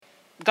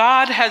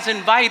God has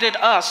invited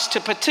us to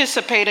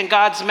participate in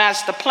God's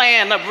master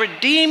plan of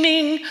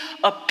redeeming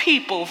a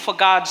people for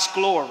God's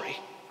glory.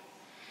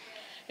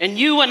 And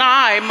you and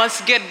I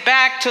must get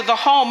back to the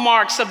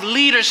hallmarks of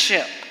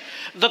leadership,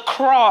 the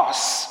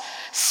cross,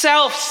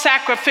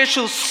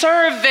 self-sacrificial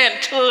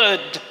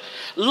servanthood,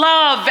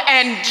 love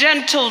and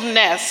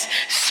gentleness,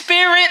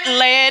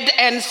 spirit-led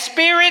and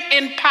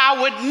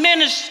spirit-empowered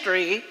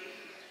ministry,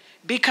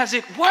 because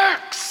it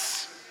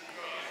works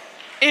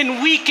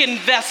in weakened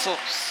vessels.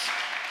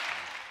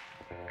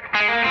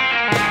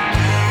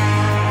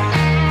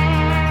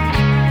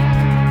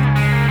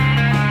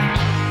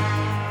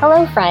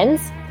 Hello,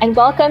 friends, and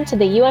welcome to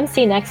the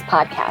UMC Next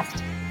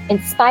podcast,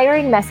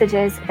 inspiring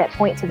messages that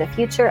point to the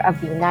future of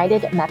the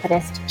United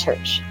Methodist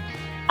Church.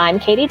 I'm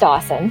Katie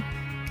Dawson.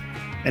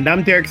 And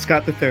I'm Derek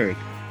Scott III.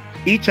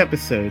 Each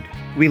episode,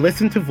 we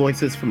listen to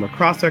voices from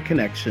across our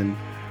connection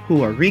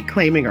who are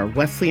reclaiming our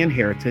Wesleyan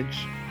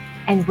heritage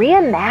and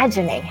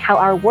reimagining how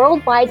our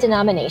worldwide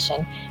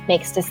denomination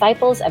makes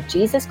disciples of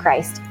Jesus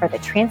Christ for the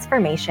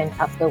transformation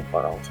of the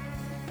world.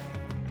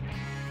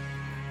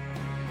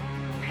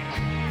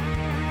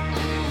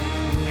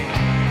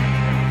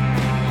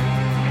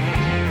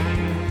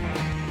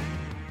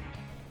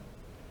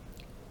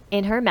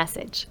 In her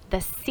message,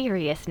 The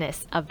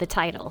Seriousness of the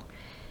Title,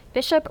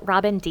 Bishop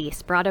Robin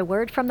Dease brought a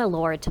word from the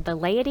Lord to the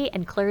laity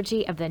and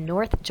clergy of the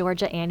North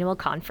Georgia Annual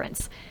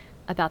Conference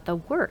about the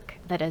work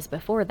that is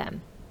before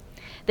them.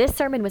 This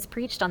sermon was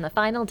preached on the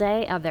final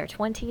day of their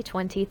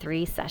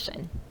 2023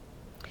 session.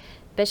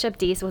 Bishop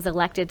Dease was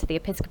elected to the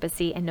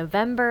episcopacy in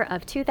November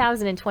of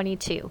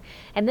 2022,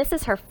 and this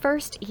is her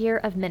first year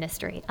of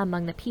ministry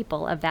among the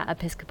people of that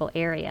episcopal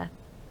area.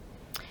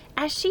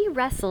 As she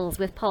wrestles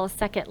with Paul's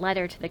second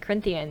letter to the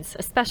Corinthians,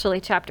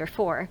 especially chapter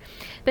 4,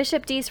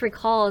 Bishop Dease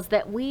recalls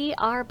that we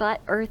are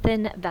but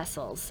earthen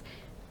vessels,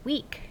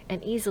 weak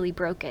and easily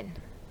broken.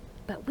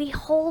 But we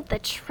hold the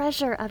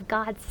treasure of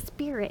God's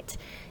Spirit,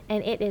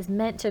 and it is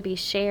meant to be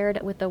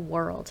shared with the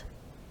world.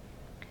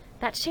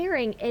 That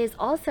sharing is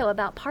also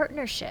about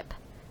partnership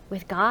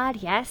with God,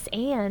 yes,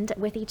 and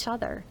with each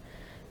other.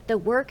 The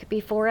work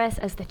before us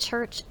as the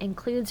church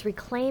includes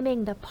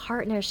reclaiming the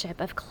partnership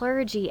of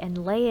clergy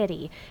and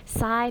laity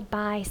side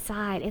by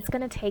side. It's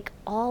going to take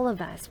all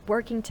of us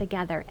working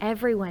together.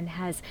 Everyone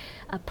has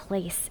a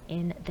place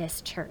in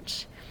this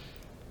church.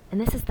 And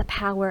this is the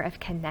power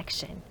of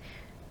connection,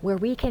 where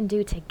we can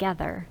do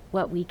together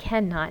what we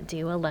cannot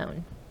do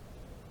alone.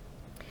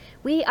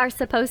 We are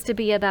supposed to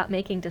be about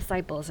making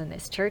disciples in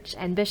this church,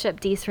 and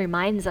Bishop Dease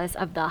reminds us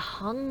of the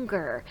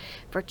hunger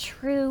for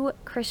true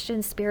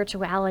Christian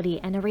spirituality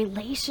and a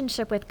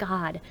relationship with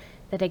God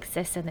that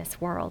exists in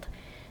this world.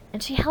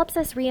 And she helps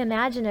us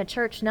reimagine a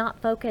church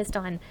not focused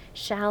on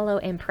shallow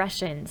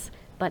impressions,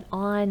 but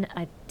on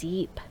a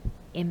deep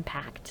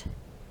impact.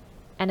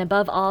 And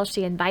above all,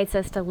 she invites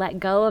us to let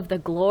go of the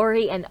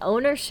glory and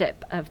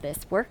ownership of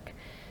this work,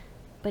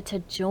 but to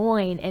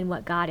join in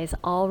what God is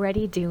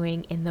already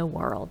doing in the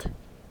world.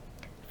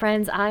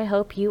 Friends, I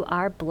hope you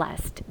are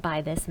blessed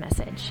by this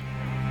message.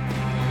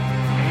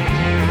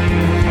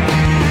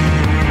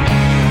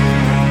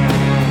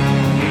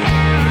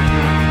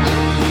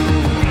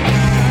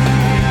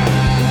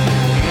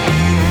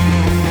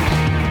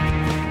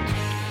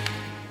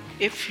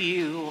 If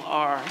you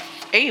are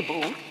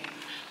able,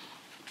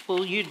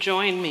 will you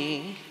join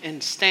me in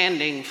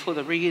standing for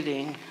the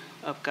reading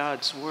of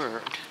God's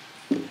Word?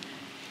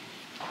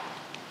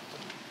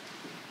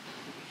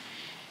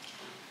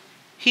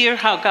 Hear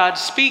how God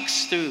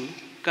speaks through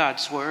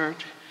God's Word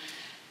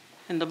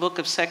in the book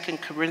of 2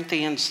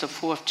 Corinthians, the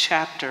 4th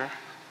chapter.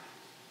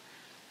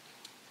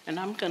 And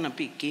I'm going to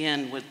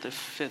begin with the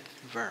 5th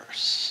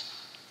verse.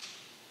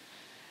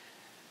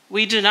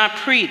 We do not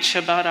preach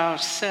about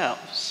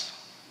ourselves.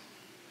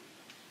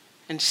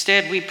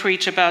 Instead, we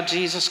preach about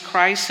Jesus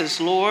Christ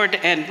as Lord,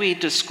 and we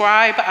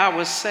describe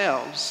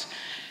ourselves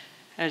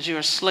as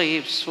your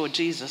slaves for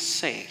Jesus'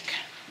 sake.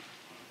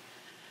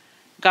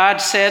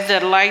 God said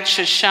that light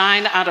should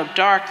shine out of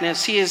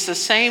darkness. He is the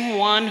same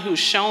one who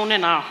shone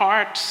in our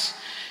hearts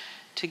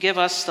to give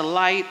us the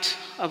light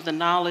of the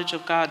knowledge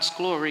of God's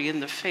glory in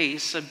the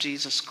face of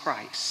Jesus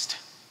Christ.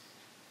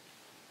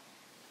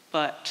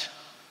 But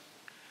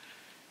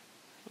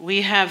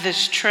we have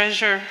this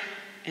treasure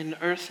in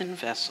earthen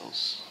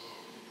vessels,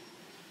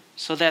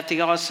 so that the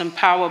awesome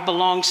power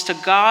belongs to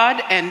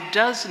God and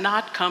does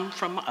not come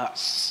from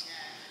us.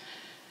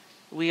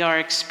 We are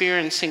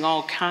experiencing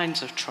all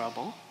kinds of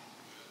trouble,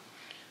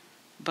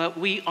 but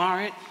we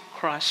aren't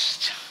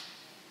crushed.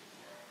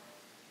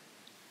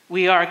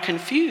 We are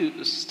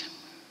confused,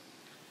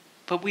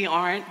 but we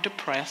aren't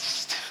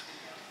depressed.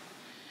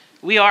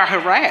 We are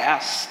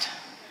harassed,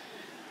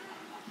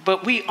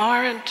 but we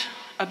aren't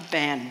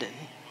abandoned.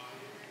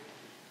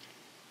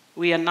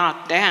 We are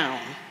knocked down,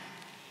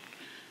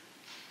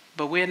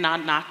 but we're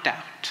not knocked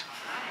out.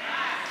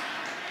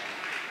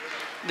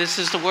 This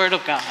is the word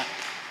of God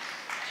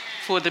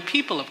for the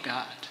people of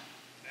God.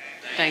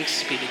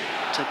 Thanks be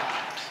to God.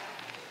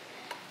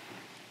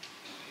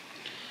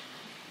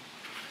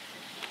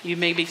 You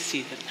may be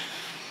seated.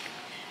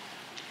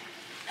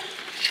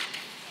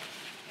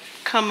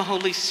 Come,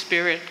 Holy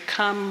Spirit,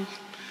 come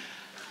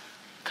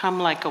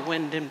like a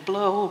wind and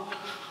blow.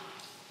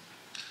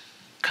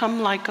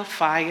 Come like a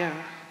fire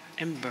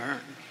and burn.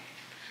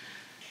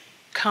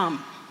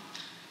 Come,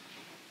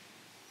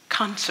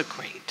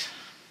 consecrate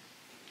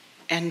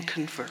and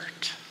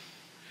convert,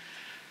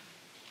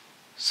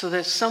 so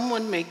that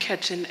someone may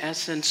catch in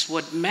essence,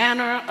 what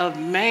manner of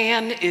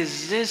man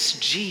is this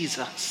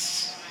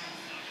Jesus,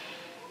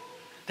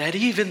 that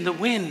even the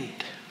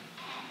wind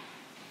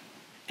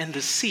and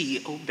the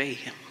sea obey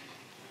him.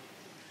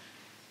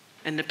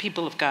 And the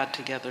people of God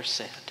together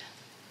said,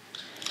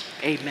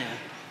 amen.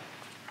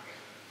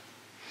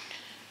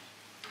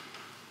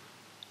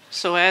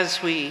 So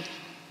as we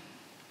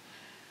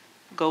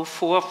go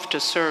forth to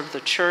serve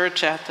the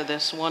church after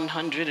this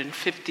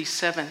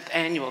 157th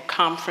annual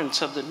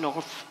conference of the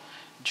North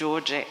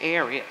Georgia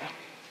area,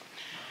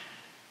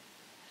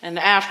 and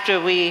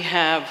after we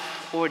have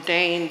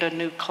ordained a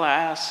new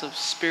class of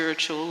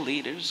spiritual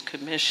leaders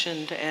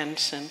commissioned and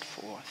sent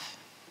forth,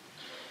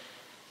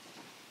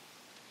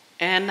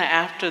 and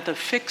after the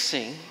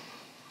fixing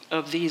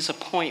of these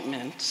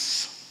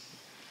appointments,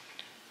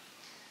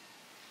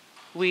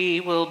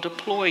 we will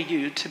deploy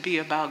you to be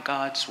about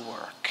God's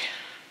work.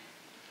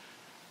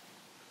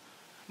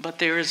 But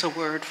there is a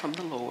word from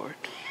the Lord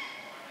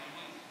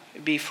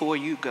before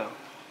you go.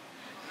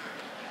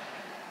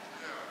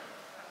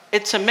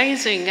 It's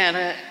amazing,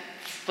 and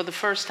for the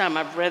first time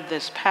I've read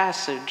this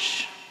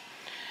passage,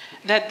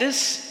 that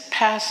this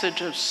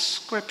passage of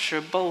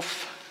Scripture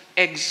both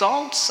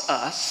exalts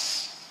us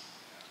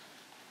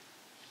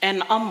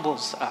and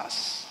humbles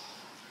us.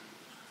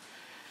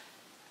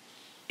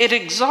 It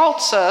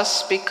exalts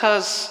us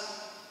because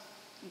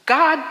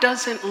God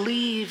doesn't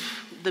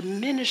leave the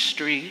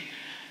ministry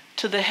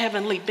to the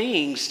heavenly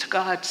beings, to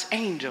God's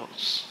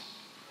angels.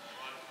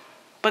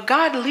 But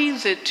God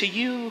leaves it to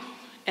you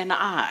and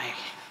I,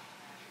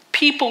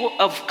 people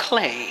of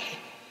clay.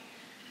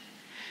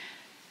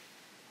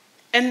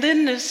 And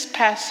then this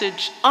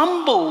passage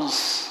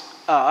humbles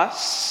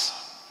us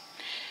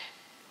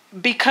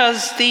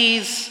because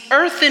these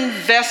earthen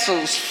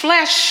vessels,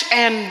 flesh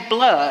and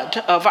blood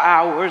of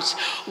ours,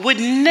 would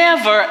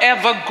never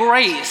ever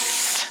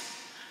grace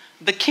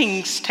the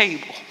King's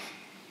table.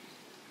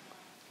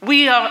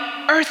 We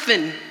are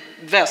earthen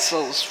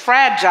vessels,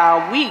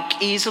 fragile,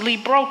 weak, easily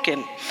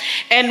broken,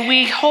 and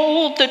we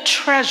hold the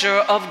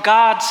treasure of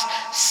God's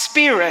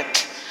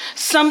Spirit,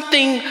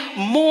 something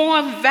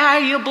more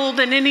valuable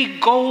than any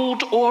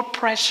gold or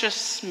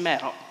precious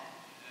metal.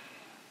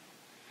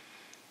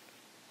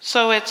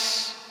 So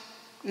it's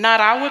not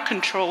our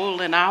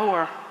control and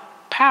our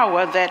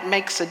power that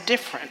makes a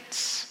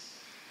difference,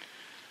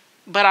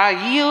 but our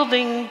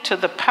yielding to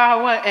the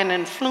power and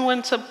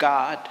influence of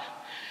God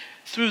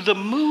through the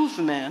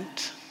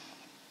movement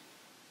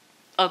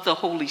of the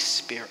Holy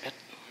Spirit.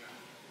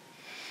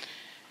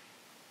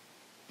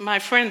 My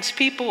friends,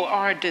 people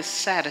are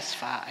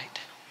dissatisfied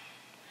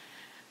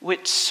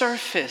with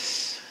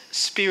surface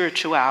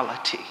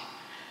spirituality,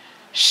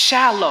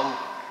 shallow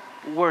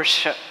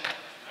worship.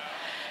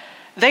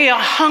 They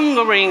are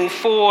hungering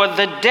for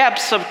the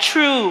depths of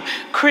true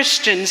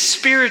Christian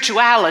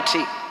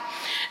spirituality.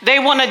 They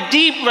want a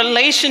deep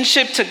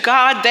relationship to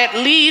God that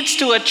leads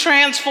to a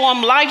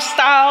transformed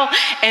lifestyle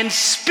and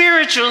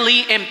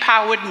spiritually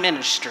empowered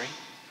ministry.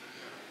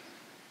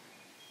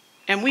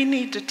 And we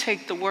need to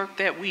take the work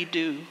that we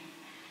do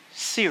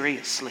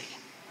seriously.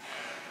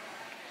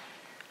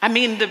 I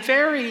mean, the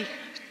very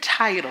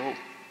title,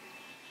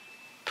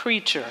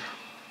 preacher,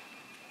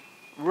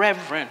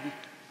 reverend,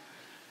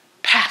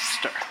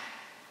 pastor,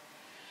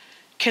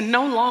 can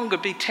no longer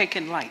be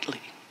taken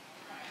lightly.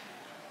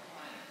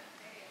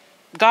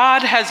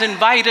 God has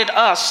invited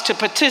us to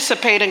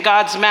participate in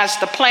God's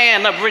master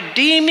plan of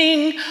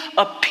redeeming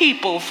a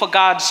people for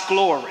God's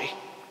glory.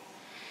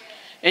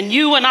 And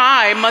you and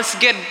I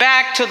must get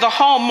back to the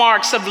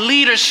hallmarks of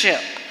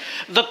leadership,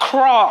 the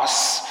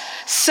cross,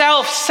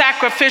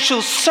 self-sacrificial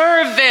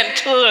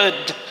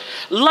servanthood,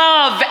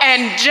 love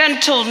and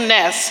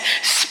gentleness,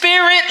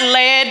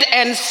 spirit-led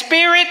and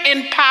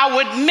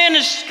spirit-empowered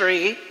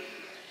ministry,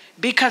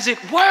 because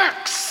it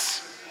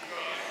works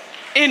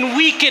in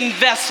weakened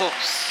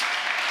vessels.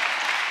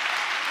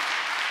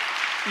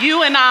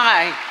 You and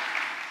I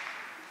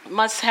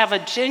must have a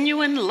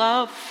genuine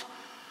love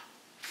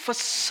for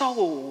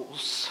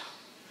souls,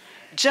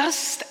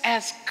 just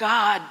as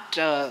God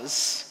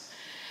does.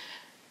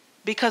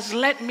 Because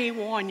let me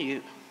warn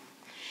you,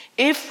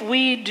 if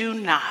we do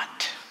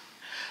not,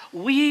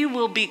 we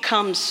will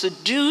become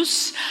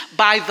seduced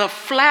by the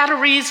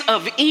flatteries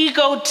of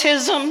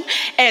egotism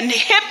and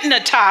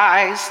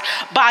hypnotized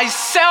by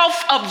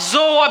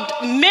self-absorbed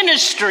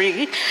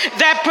ministry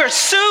that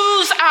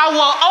pursues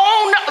our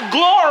own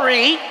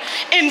glory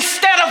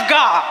instead of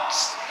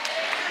God's.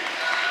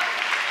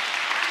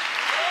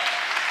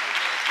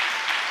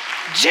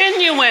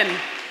 Genuine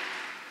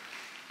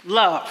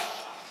love.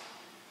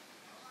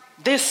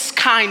 This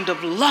kind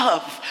of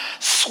love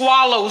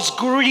swallows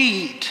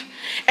greed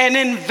and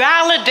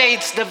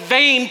invalidates the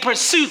vain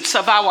pursuits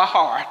of our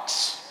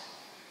hearts.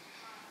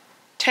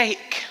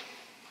 take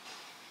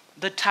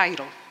the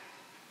title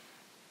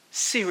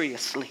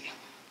seriously,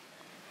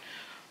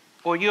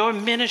 or your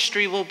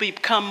ministry will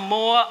become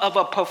more of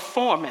a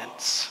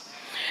performance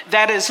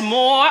that is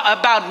more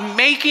about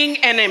making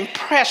an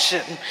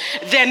impression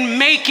than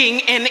making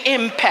an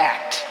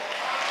impact.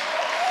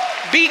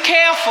 Be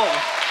careful.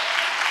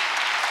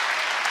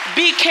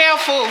 Be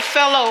careful,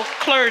 fellow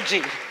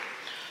clergy,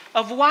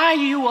 of why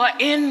you are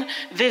in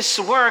this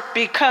work,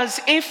 because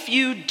if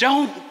you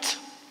don't,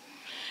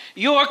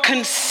 your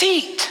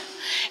conceit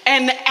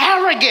and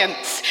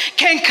arrogance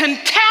can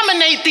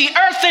contaminate the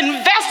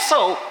earthen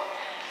vessel,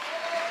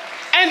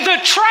 and the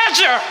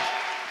treasure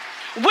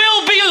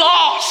will be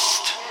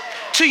lost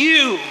to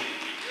you.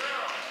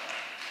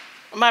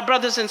 My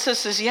brothers and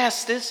sisters,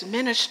 yes, this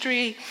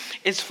ministry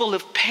is full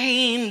of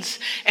pains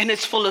and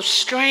it's full of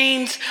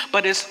strains,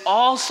 but it's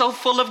also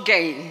full of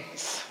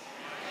gains.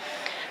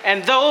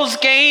 And those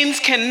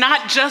gains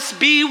cannot just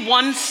be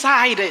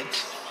one-sided.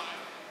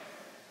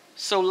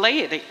 So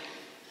laity,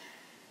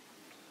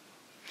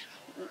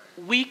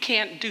 we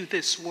can't do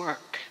this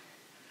work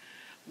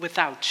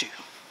without you.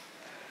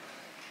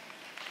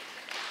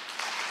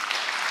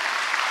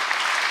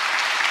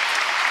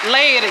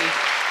 Laity,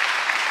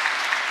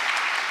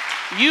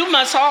 you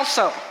must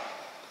also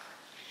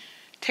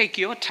take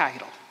your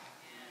title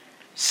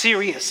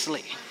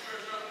seriously,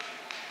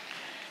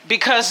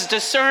 because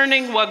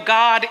discerning what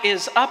God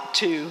is up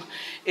to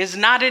is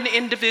not an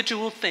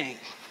individual thing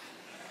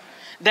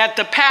that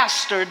the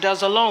pastor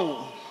does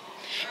alone.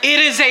 It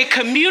is a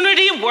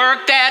community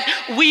work that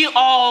we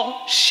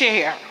all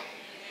share.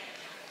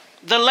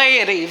 The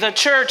laity, the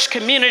church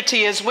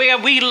community, is where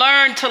we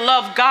learn to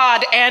love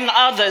God and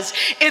others.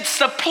 It's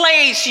the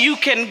place you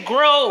can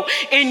grow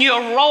in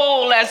your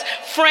role as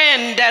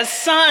friend, as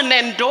son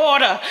and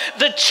daughter.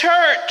 The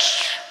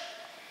church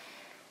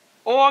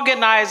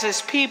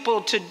organizes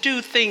people to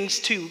do things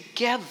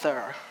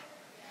together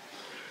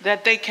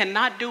that they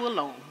cannot do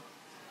alone.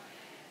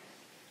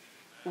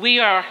 We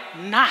are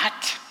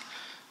not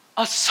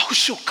a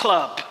social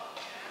club.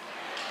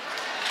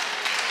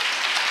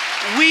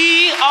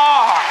 We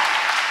are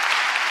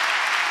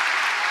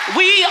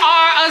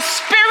a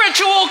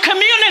spiritual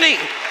community.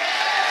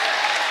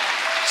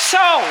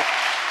 So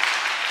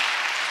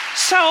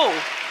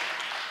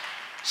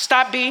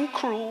stop being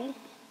cruel.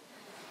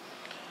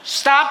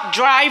 Stop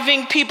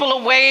driving people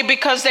away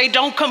because they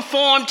don't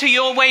conform to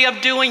your way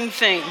of doing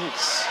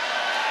things.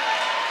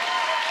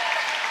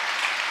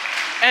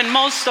 And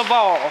most of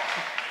all,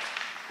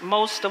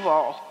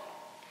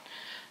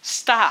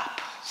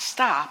 stop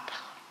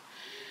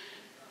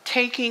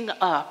taking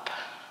up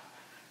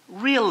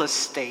real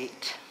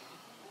estate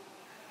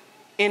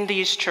in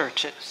these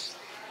churches.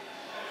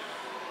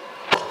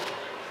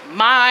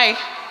 My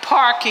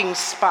parking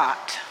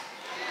spot,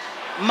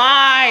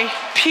 my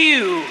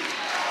pew,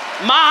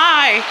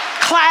 my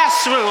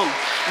classroom,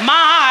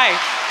 my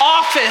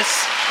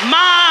office,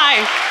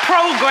 my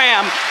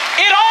program,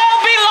 it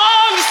all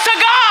belongs to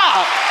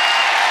God.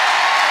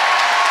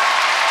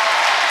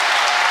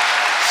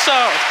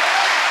 So,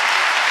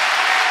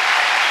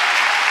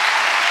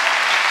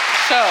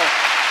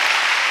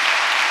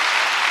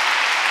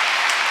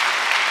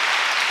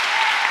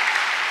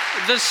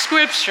 the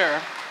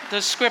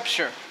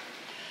scripture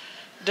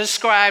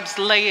describes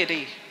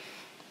laity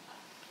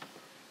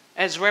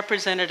as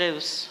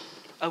representatives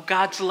of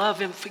God's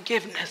love and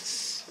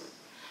forgiveness,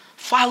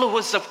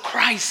 followers of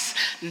Christ,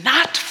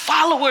 not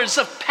followers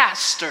of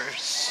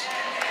pastors.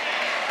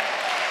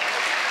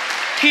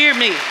 Hear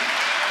me.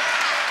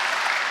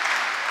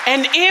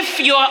 And if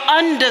your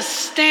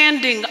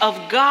understanding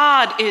of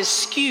God is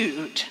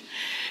skewed,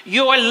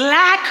 your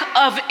lack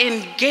of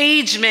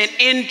engagement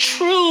in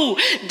true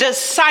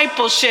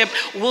discipleship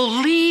will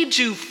lead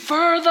you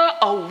further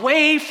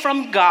away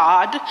from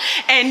God,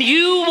 and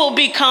you will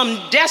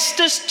become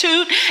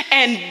destitute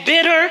and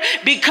bitter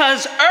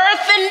because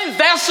earthen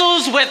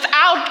vessels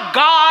without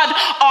God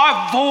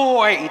are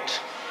void.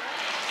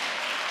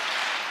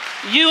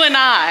 You and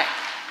I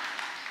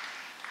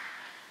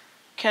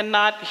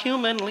cannot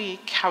humanly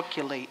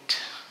calculate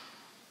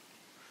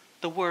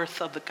the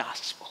worth of the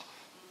gospel.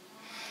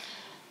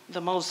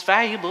 The most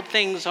valuable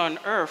things on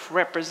earth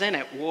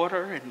represented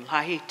water and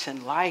light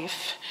and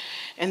life,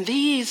 and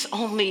these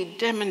only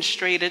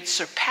demonstrated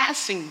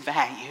surpassing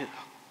value.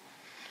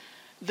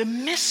 The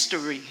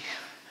mystery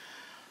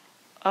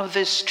of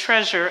this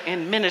treasure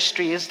in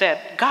ministry is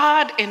that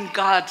God, in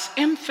God's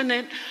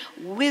infinite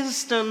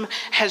wisdom,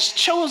 has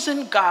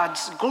chosen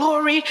God's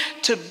glory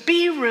to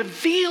be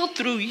revealed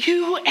through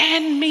you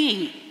and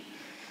me.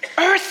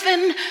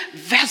 Earthen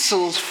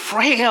vessels,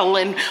 frail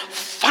and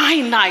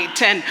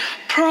finite and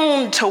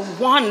prone to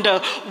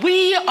wander.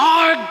 We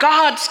are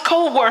God's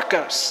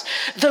co-workers.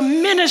 The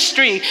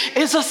ministry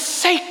is a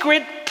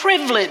sacred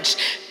privilege.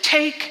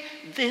 Take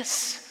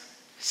this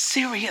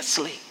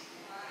seriously.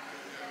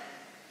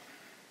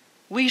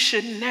 We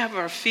should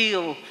never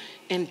feel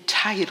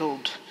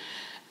entitled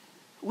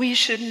We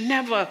should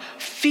never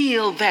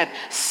feel that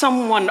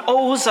someone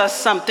owes us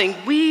something.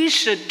 We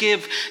should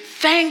give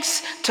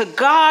thanks to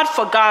God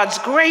for God's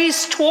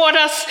grace toward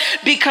us,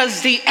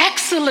 because the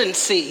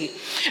excellency,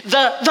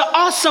 the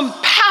awesome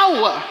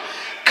power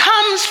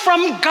comes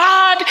from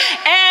God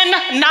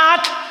and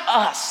not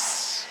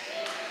us.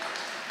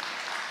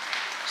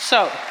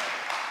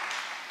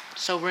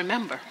 So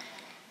remember,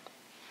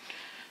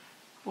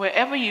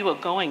 wherever you are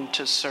going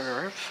to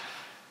serve,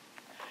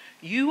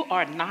 you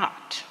are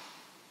not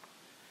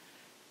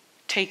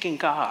taking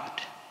God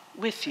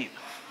with you,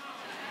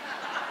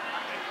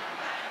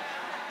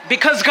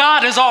 because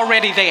God is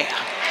already there.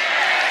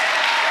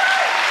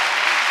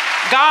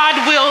 God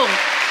will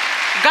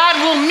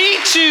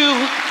meet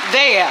you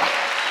there.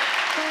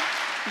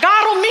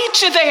 God will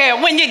meet you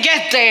there when you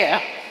get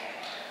there.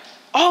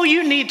 All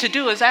you need to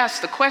do is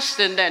ask the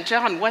question that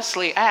John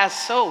Wesley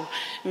asked so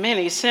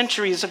many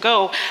centuries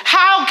ago: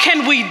 how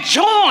can we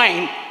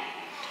join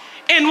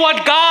in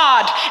what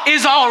God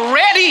is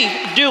already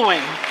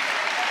doing?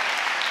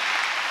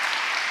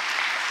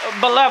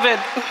 Beloved,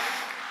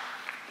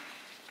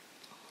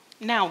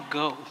 now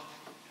go.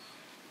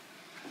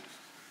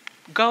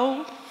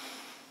 Go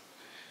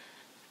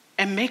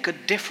and make a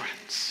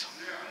difference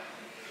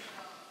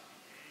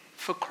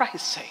for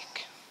Christ's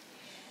sake.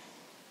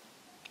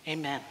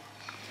 Amen.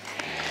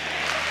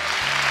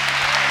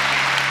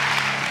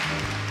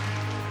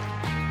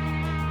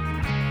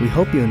 We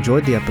hope you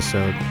enjoyed the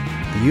episode.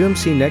 The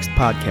UMC Next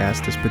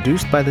podcast is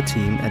produced by the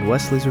team at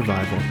Wesley's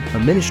Revival, a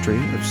ministry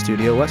of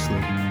Studio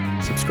Wesley.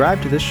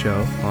 Subscribe to this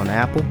show on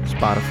Apple,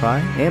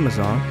 Spotify,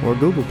 Amazon, or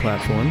Google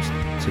platforms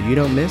so you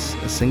don't miss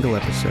a single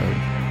episode.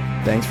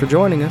 Thanks for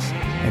joining us,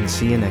 and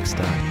see you next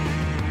time.